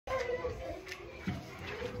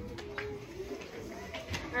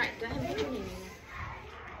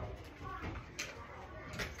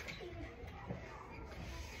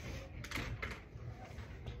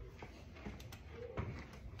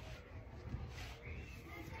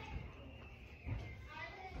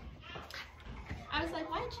was like,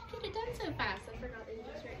 why did you get it done so fast? I forgot that you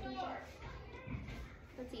just wrote DJ.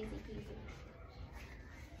 That's easy peasy.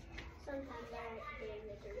 Sometimes I like getting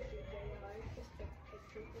the dirty yard just to pick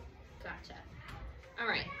people. Gotcha. All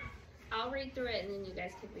right. I'll read through it and then you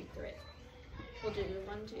guys can read through it. We'll do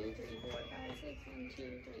 1, 2, 3, 4, 5, 6, 1, 2,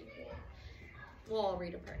 3, 4. We'll all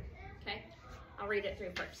read a part, okay? I'll read it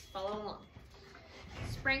through first. Follow along.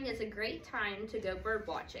 Spring is a great time to go bird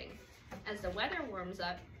watching. As the weather warms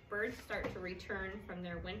up, birds start to return from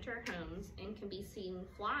their winter homes and can be seen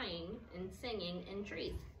flying and singing in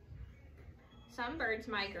trees. Some birds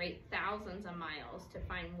migrate thousands of miles to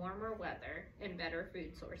find warmer weather and better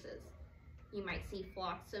food sources. You might see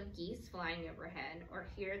flocks of geese flying overhead or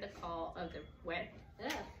hear the call of the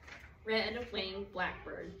red-winged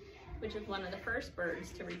blackbird, which is one of the first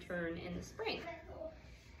birds to return in the spring.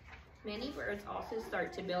 Many birds also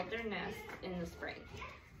start to build their nests in the spring.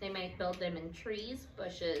 They might build them in trees,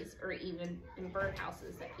 bushes, or even in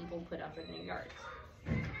birdhouses that people put up in their yards.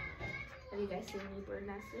 Have you guys seen any bird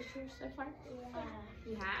nests this year so far? Yeah.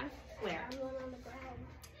 You have? Where? I one on the ground.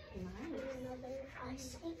 Nice. Another, I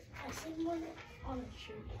seen one on a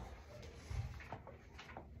tree.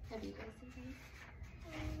 Have you guys seen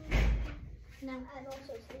any? No. I've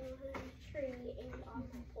also seen one on a tree and on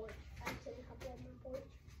my porch. I've seen a couple on my porch.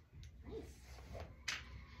 Nice.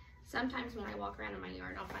 Sometimes when I walk around in my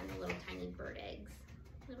yard, I'll find the little tiny bird eggs.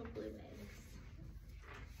 Little blue eggs.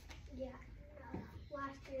 Yeah.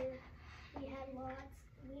 Last year we had lots.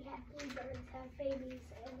 We had bluebirds have babies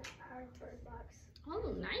in our bird box.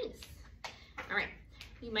 Oh, nice. All right.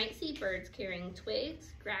 You might see birds carrying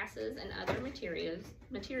twigs, grasses, and other materials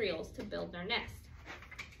to build their nest.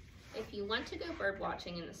 If you want to go bird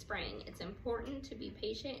watching in the spring, it's important to be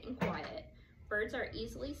patient and quiet. Birds are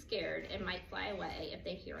easily scared and might fly away if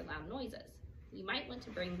they hear loud noises. You might want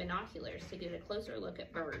to bring binoculars to get a closer look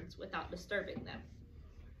at birds without disturbing them.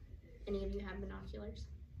 Any of you have binoculars?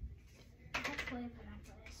 I have toy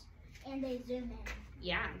binoculars. And they zoom in.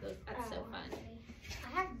 Yeah, that's so fun. I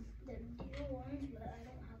have the new ones, but I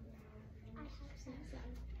don't have them. I have some.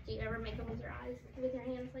 Do you ever make them with your eyes, with your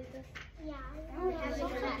hands like this? Yeah.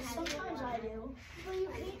 Sometimes I do. But you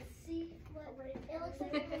can't see what it looks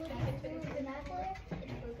like a binocular.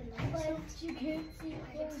 It's broken. But You can't see.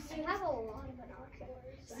 you have a lot of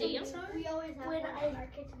binoculars. See 'em? We always have When one I- in our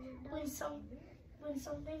kitchen window. When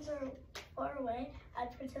some things are far away, I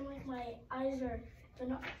pretend like my eyes are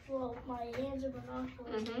my hands are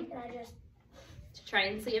binoculars, Mhm. and I just To try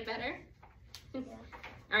and see it better? Yeah.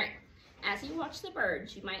 All right. As you watch the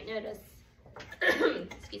birds, you might notice,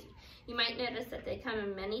 excuse me, you might notice that they come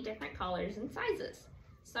in many different colors and sizes.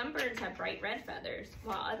 Some birds have bright red feathers,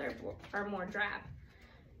 while others are more drab.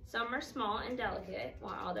 Some are small and delicate,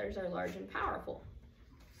 while others are large and powerful.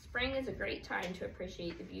 Spring is a great time to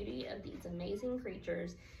appreciate the beauty of these amazing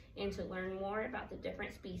creatures and to learn more about the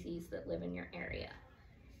different species that live in your area.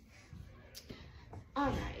 All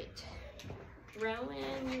right.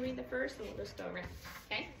 Rowan, you read the first and we'll just go around,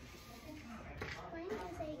 okay? Spring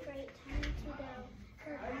is a great time to go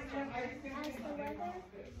bird watching. As the weather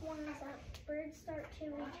warms up, birds start to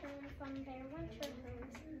return from their winter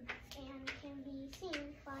homes and can be seen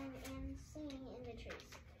flying and singing in the trees.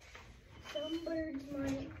 Some birds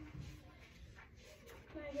might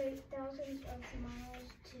migrate thousands of miles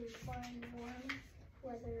to find warm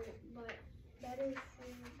weather but better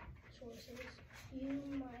food sources. You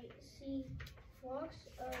might see flocks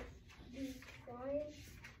of bees flying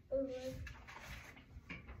overhead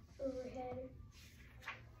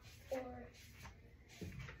or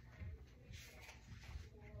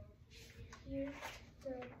hear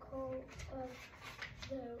the call of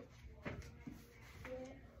the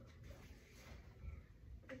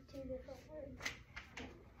two different words.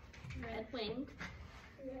 Red-winged.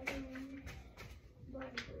 Red-winged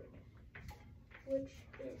blackbird, which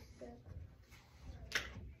is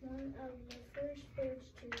one of the first birds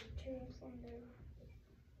to return from their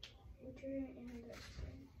winter in the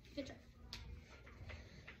spring. Good job.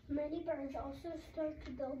 Many birds also start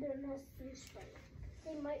to build their nests in the spring.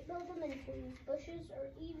 They might build them in trees, bushes, or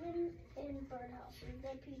even in birdhouses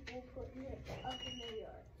that people put up in their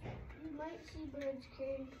yards. You might see birds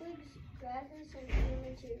carrying twigs, grasses, and other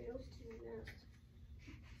materials to the nest.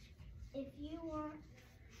 If you want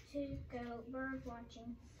to go bird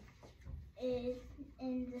watching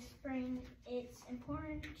in the spring, it's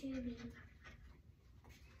important to be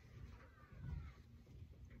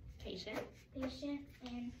Patient.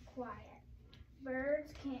 and quiet.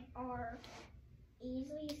 Birds are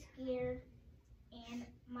easily scared and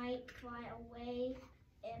might fly away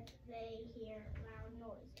if they hear loud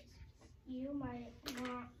noises. You might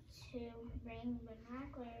want to bring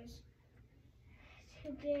binoculars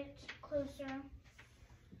to get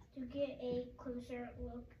a closer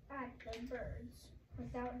look at the birds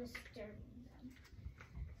without disturbing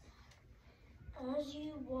them. As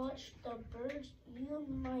you watch the birds, you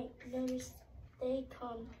might notice they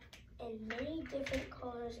come in many different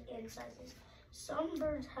colors and sizes. Some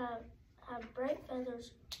birds have bright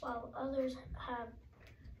feathers, while others have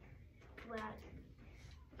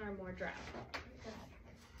Or more drab.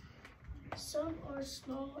 Some are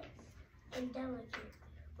small and delicate,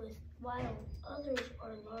 while others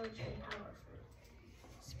are large and powerful.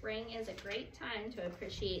 Spring is a great time to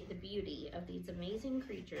appreciate the beauty of these amazing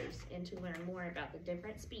creatures and to learn more about the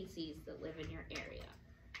different species that live in your area.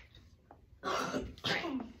 All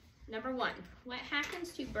right, number 1, what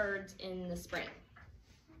happens to birds in the spring?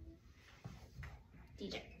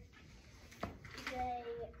 DJ. They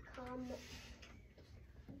come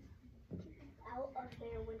out of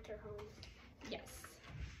their winter homes. Yes.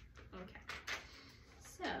 Okay.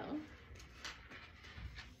 So,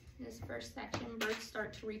 in this first section, birds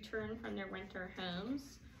start to return from their winter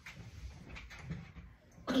homes.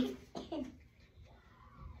 You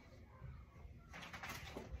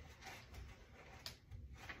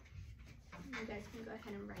guys can go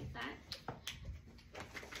ahead and write that.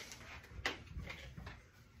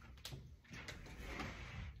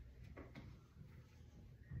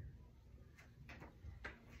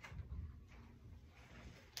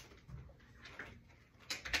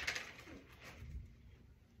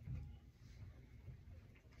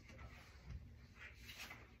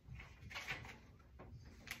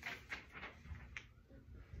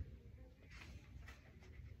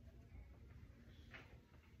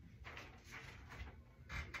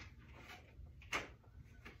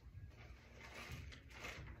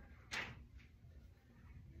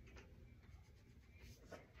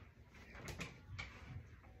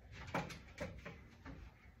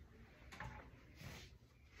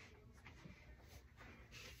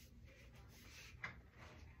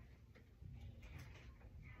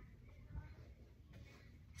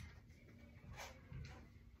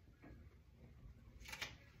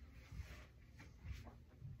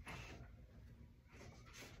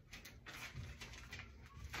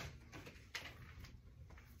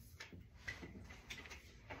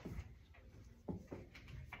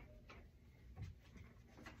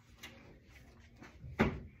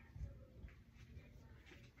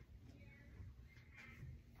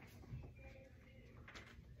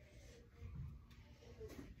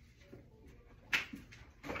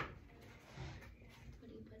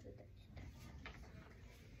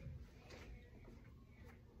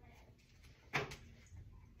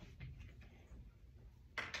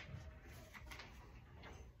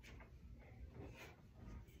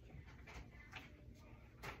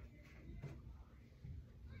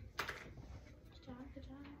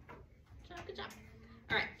 Good job.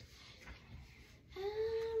 All right.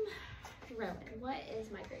 Rowan, what is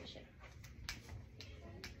migration?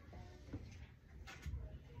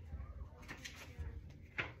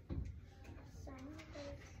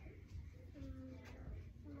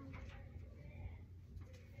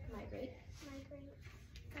 Migrate. Migrate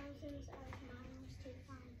thousands of miles to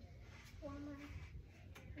find warmer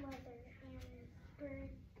weather and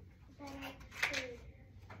better food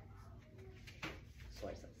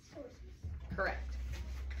Sources. sources. Correct.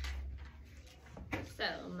 So,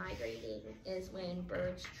 migrating is when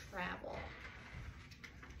birds travel.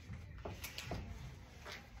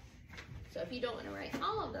 So if you don't want to write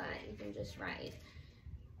all of that, you can just write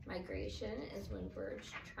migration is when birds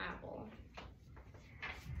travel.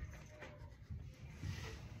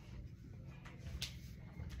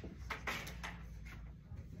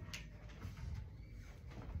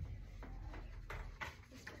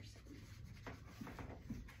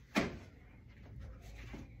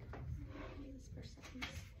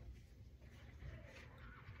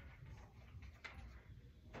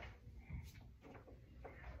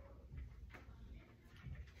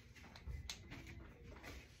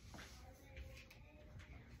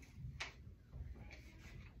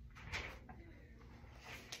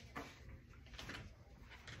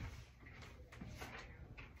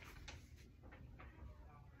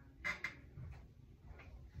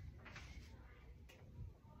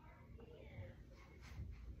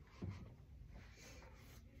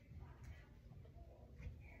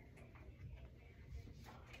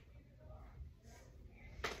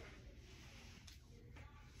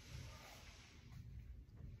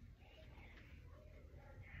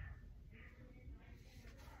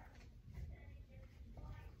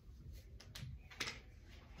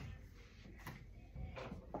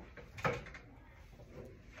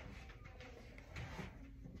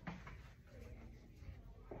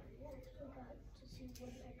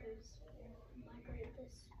 woodpeckers migrate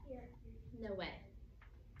this year. No way.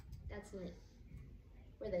 That's neat.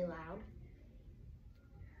 Were they loud?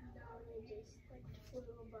 No, they just like flew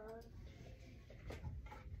above.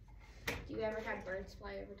 Do you ever have birds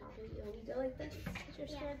fly over top of you and you go like this? Is your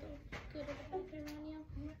scared they'll go to the bathroom on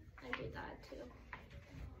you? I do that too.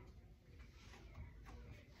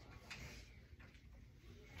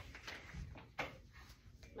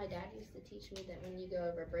 My dad used to teach me that when you go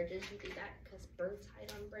over bridges, you do that because birds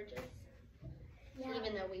hide on bridges. Yeah.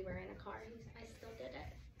 Even though we were in a car, I still did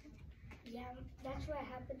it. Yeah, that's what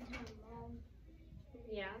happened to my mom.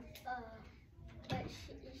 Yeah. But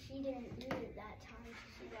she didn't do it that time.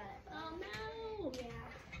 She got. Oh no. Yeah.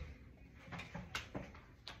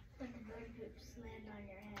 When the bird poops land on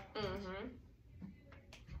your head. Mm-hmm.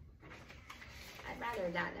 I'd rather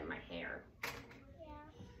that than my hair. Yeah.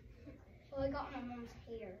 Well, I got my mom's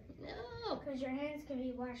hair. No. Because your hands can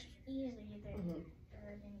be washed easily if they're Mm-hmm.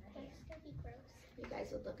 bird in the That's hair. gonna be gross. You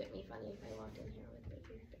guys would look at me funny if I walked in here with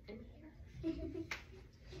baby in hair. You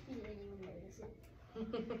didn't even notice it.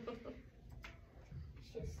 It's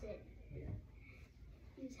just that you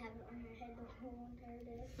just have it on your head the whole entire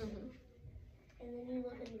day. Mm-hmm. And then you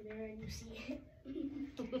look in the mirror and you see it. When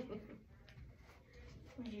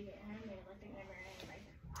you get home, you're looking in the mirror and you're like,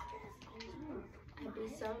 I'd be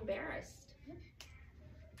so embarrassed.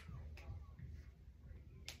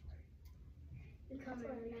 You come in the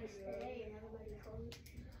next day and everybody calls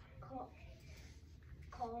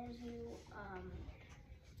you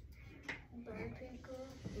bird people.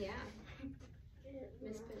 Yeah.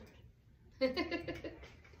 Miss Pooch.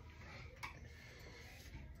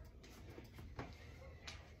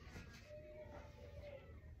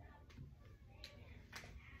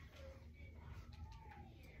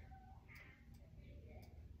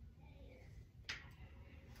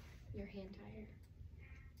 Your hand tired?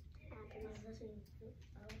 I was listening to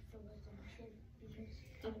Phil's emotion because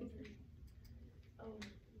I've been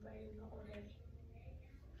writing all day.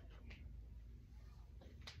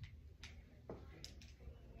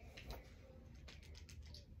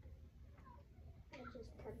 I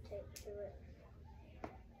just cut tape through it.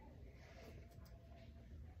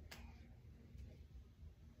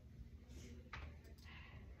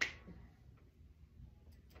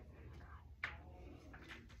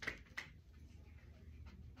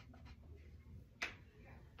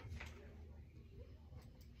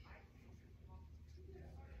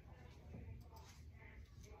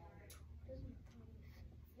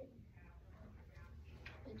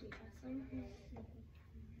 Did you test them?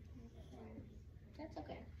 That's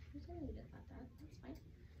okay. You can leave it like that. That's fine.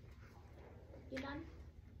 You done?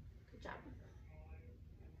 Good job.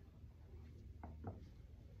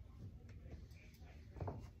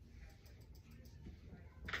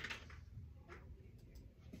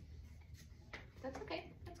 That's okay.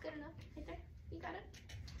 That's good enough. Right there. You got it.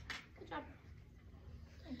 Good job.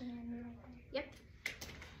 Yep.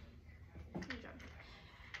 Good job.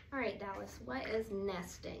 All right, Dallas. What is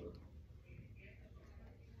nesting?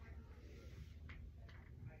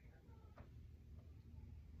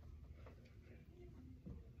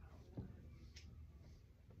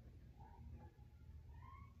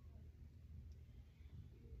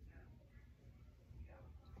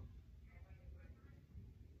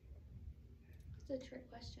 It's a trick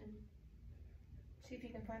question. See if you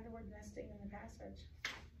can find the word nesting in the passage.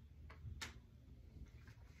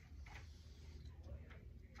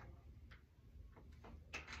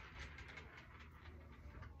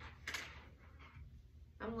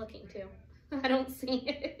 I'm looking too. I don't see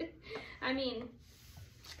it. I mean,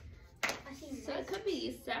 I see so it could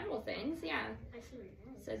be several things, yeah. I see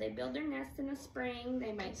nest. So they build their nest in the spring.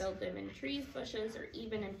 They might build them in trees, bushes, or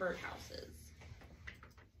even in birdhouses.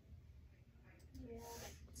 Yeah.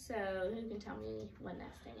 So who can tell me what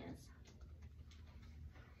nesting is?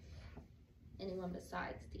 Anyone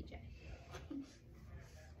besides DJ?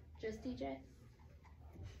 Just DJ?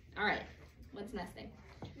 All right. What's nesting?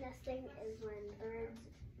 Nesting is when birds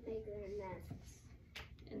make their nests.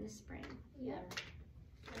 In the spring. Yeah.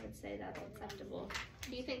 I would say that's acceptable.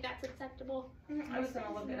 Do you think that's acceptable? I was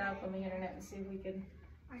gonna look it up on the internet and see if we could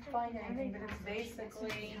find anything, but it's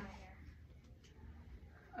basically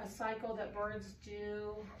a cycle that birds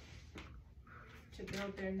do to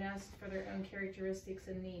build their nest for their own characteristics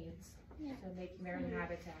and needs. Yeah. So making their own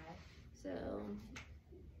habitat. So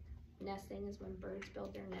nesting is when birds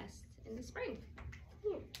build their nests in the spring.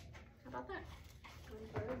 How about that? When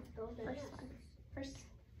birds build their First nests. one.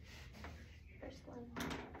 First one.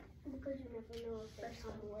 Because you never know if they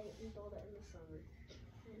come late and build it in the summer.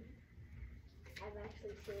 I've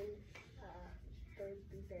actually seen birds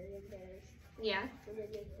be very embarrassed Yeah. when they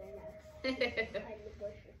make their nest. Hide in the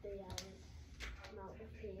bush for 3 hours. Not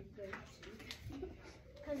with the birds.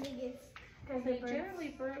 Because it gets. Because They generally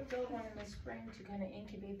build one in the spring to kind of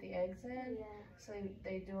incubate the eggs in. Yeah. So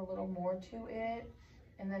they do a little more to it.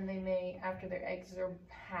 And then they may, after their eggs are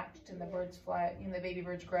hatched and the birds fly, the baby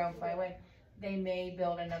birds grow and fly away, they may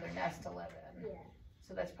build another nest to live in. Yeah.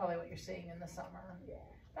 So that's probably what you're seeing in the summer. Yeah.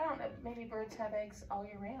 I don't know, maybe birds have eggs all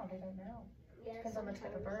year round, I don't know. Yeah. Depends on the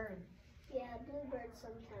type of bird. Yeah, bluebirds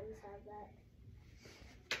sometimes have that.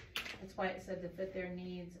 That's why it said to fit their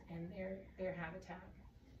needs and their habitat.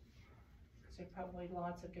 So there are probably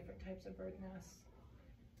lots of different types of bird nests.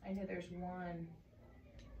 I know there's one,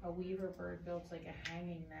 a weaver bird builds like a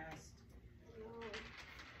hanging nest. No.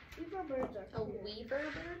 Weaver birds are A cool. weaver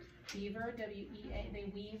bird? Weaver, W-E-A, they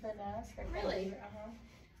weave a nest. They're called Really? weaver,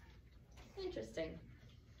 Interesting.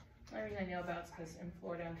 The only reason I know about it's because in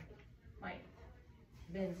Florida,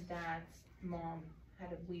 Ben's dad's mom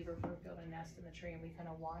had a weaver bird build a nest in the tree and we kind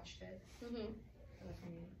of watched it. Mm-hmm. It was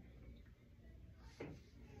neat.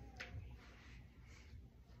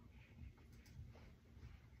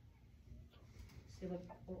 See, look,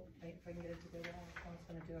 oh, wait, if I can get it to go down, I was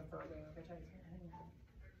gonna do a Virgo advertisement. Hang on.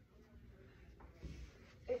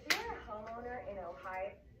 If you're a homeowner in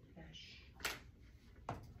Ohio, Yeah, shh.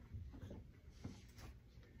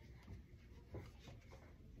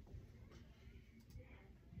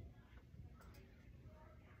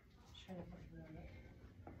 Trying to find the one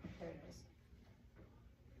that- there it is.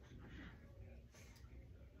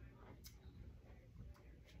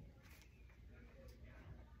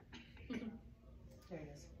 There it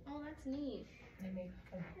is. Oh, that's neat. They make,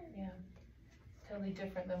 yeah, totally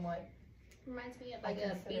different than what Reminds me of I like a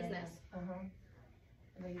consider bee's it. nest. Uh-huh.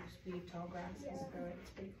 And they just weave tall grasses Yeah. through it. It's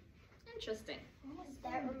pretty Interesting.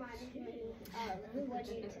 That reminds me of when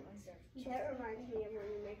you. That reminds me of when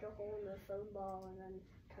you make a hole in the foam ball and then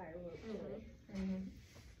tie a rope to it. Mm-hmm.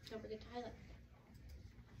 Don't forget to highlight.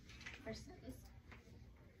 First sentence.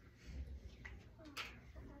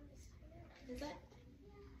 Is it?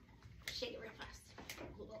 Shake it real fast.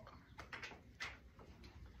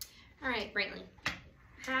 All right, Brantley.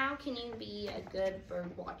 How can you be a good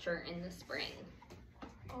bird watcher in the spring?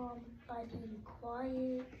 By being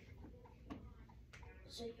quiet,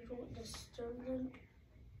 so you don't disturb them,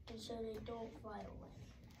 and so they don't fly away.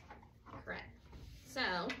 Correct.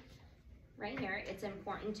 So, right here, it's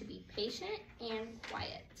important to be patient and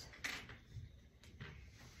quiet.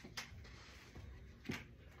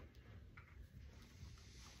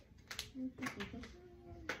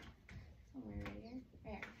 Somewhere right here.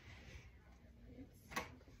 There.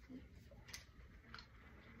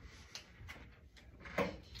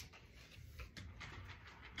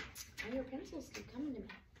 Oh, your pencils keep coming to me.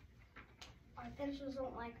 Our pencils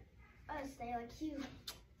don't like us, they like you.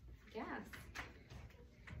 Yes.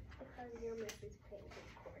 Because you're Mrs. Pink,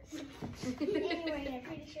 of course. Anyway, I'm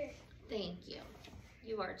pretty sure. Thank you.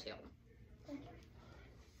 You are too. Thank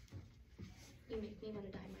You make me want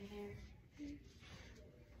to dye my hair.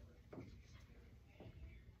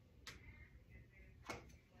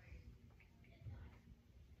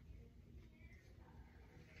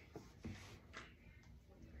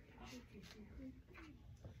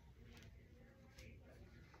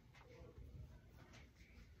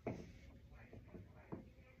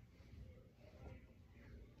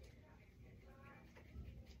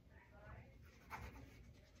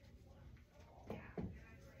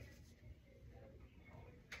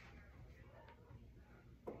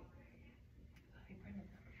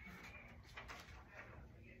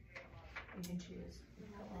 You can choose. You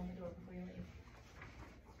can put on the door before you leave.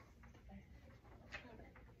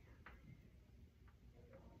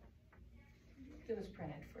 It was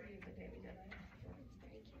printed for you the day we did it.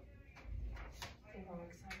 They were all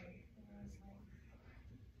excited. And I was like,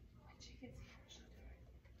 when she gets here, she'll do it.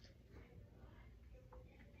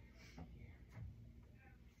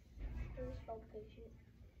 You're so patient.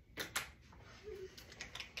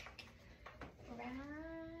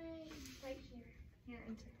 Right here. Here,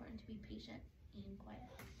 it's important to be patient and quiet.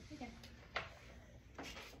 Okay.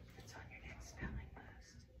 It's on your next spelling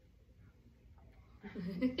list.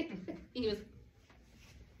 He was.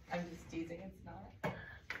 I'm just teasing, it's not. I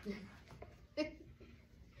just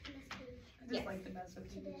Yes. like to mess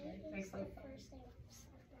with you. Today It makes is life the fun. first day of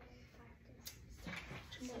softball practice.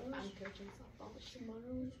 So I'm coaching softball this year.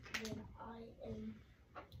 Tomorrow's when I am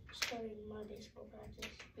starting my baseball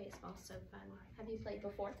practice. Baseball's so fun. Have you played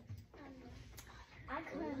before? I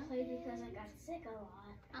couldn't play because I got sick a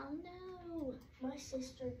lot. Oh no. My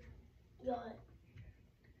sister got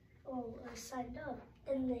signed up,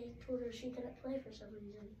 and they told her she couldn't play for some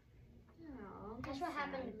reason. Oh, That's what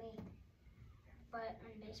happened to me. But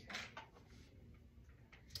in baseball.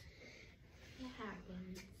 What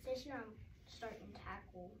happens? This year I'm starting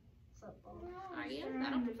tackle football. Are you?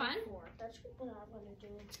 That'll be fun. That's what I'm gonna do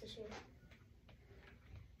this year.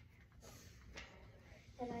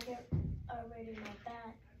 And I get already my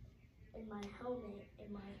bat and my helmet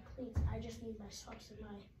and my cleats. I just need my socks and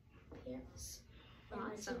my pants. And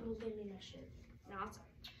my Awesome. team will give me my shirt. Awesome.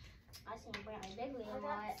 I seen Brantley Bigley I a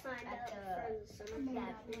lot got signed at up the for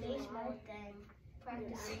that baseball thing.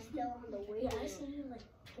 Practice. I'm still on the Yeah, waiting I list. seen you like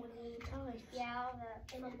 28 times. yeah, all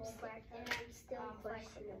the And I'm, football and practice. I'm still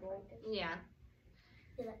questionable. Yeah.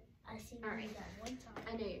 I seen All you right. that one time.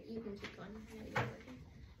 I know you can keep going. I know you're working.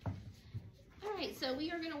 All right, so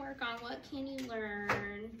we are going to work on what can you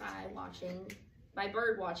learn by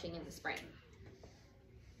bird watching in the spring.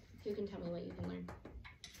 Who can tell me what you can learn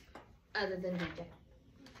other than DJ?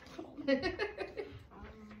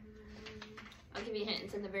 I'll give you a hint.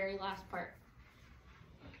 It's in the very last part.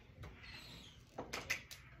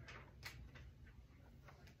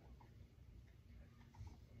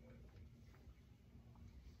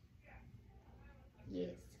 Yes.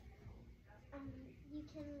 You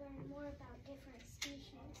can learn more about different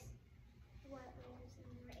species, what lives in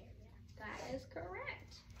your area. That is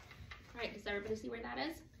correct. All right, does everybody see where that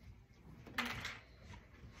is?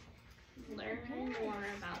 Learn more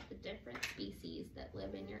about the different species that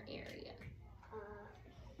live in your area.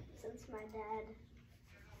 Since my dad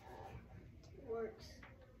works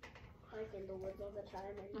like in the woods all the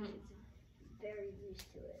time, and he's very used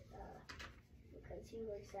to it because he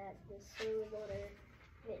works at the Silverwater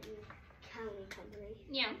Vinton County Company,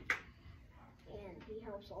 Yeah. and he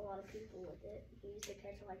helps a lot of people with it. He used to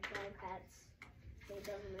catch like dog hats. He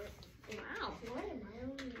doesn't it. Wow. Why am I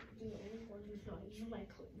only the only one who's not using my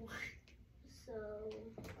clipboard? So,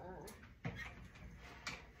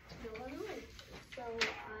 so I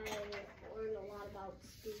learned a lot about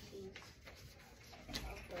species of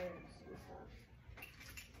birds and stuff.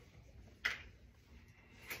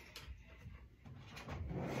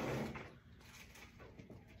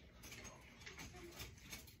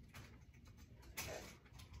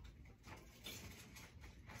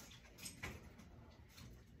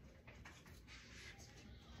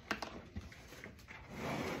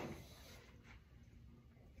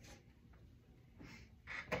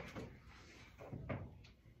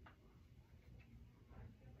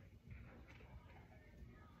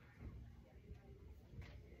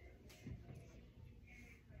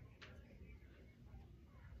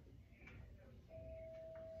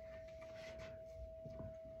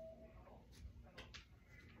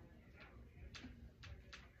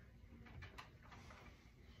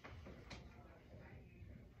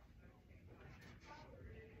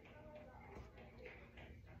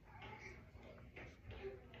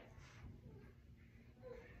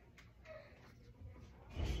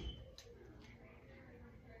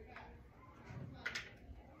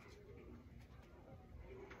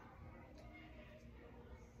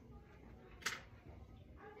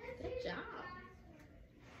 Good job.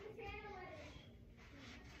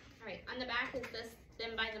 All right, on the back, is this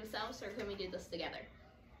them by themselves, or can we do this together?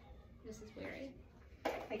 Mrs. Weary.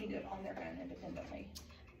 I can do it on their own independently.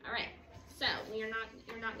 All right, so you're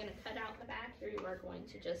not going to cut out the back, or you are going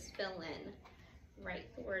to just fill in,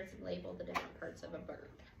 write the words and label the different parts of a bird.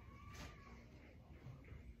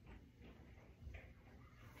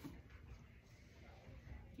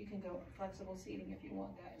 You can go flexible seating if you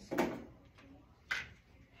want, guys.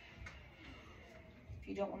 If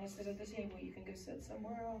you don't want to sit at the table, you can go sit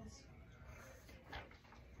somewhere else.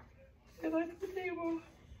 I like the table.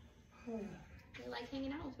 You like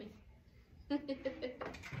hanging out with me.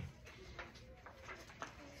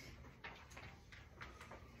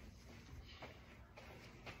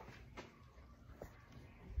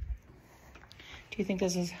 Do you think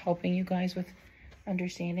this is helping you guys with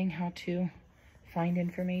understanding how to find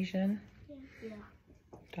information? Yeah.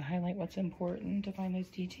 To highlight what's important, to find those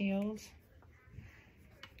details?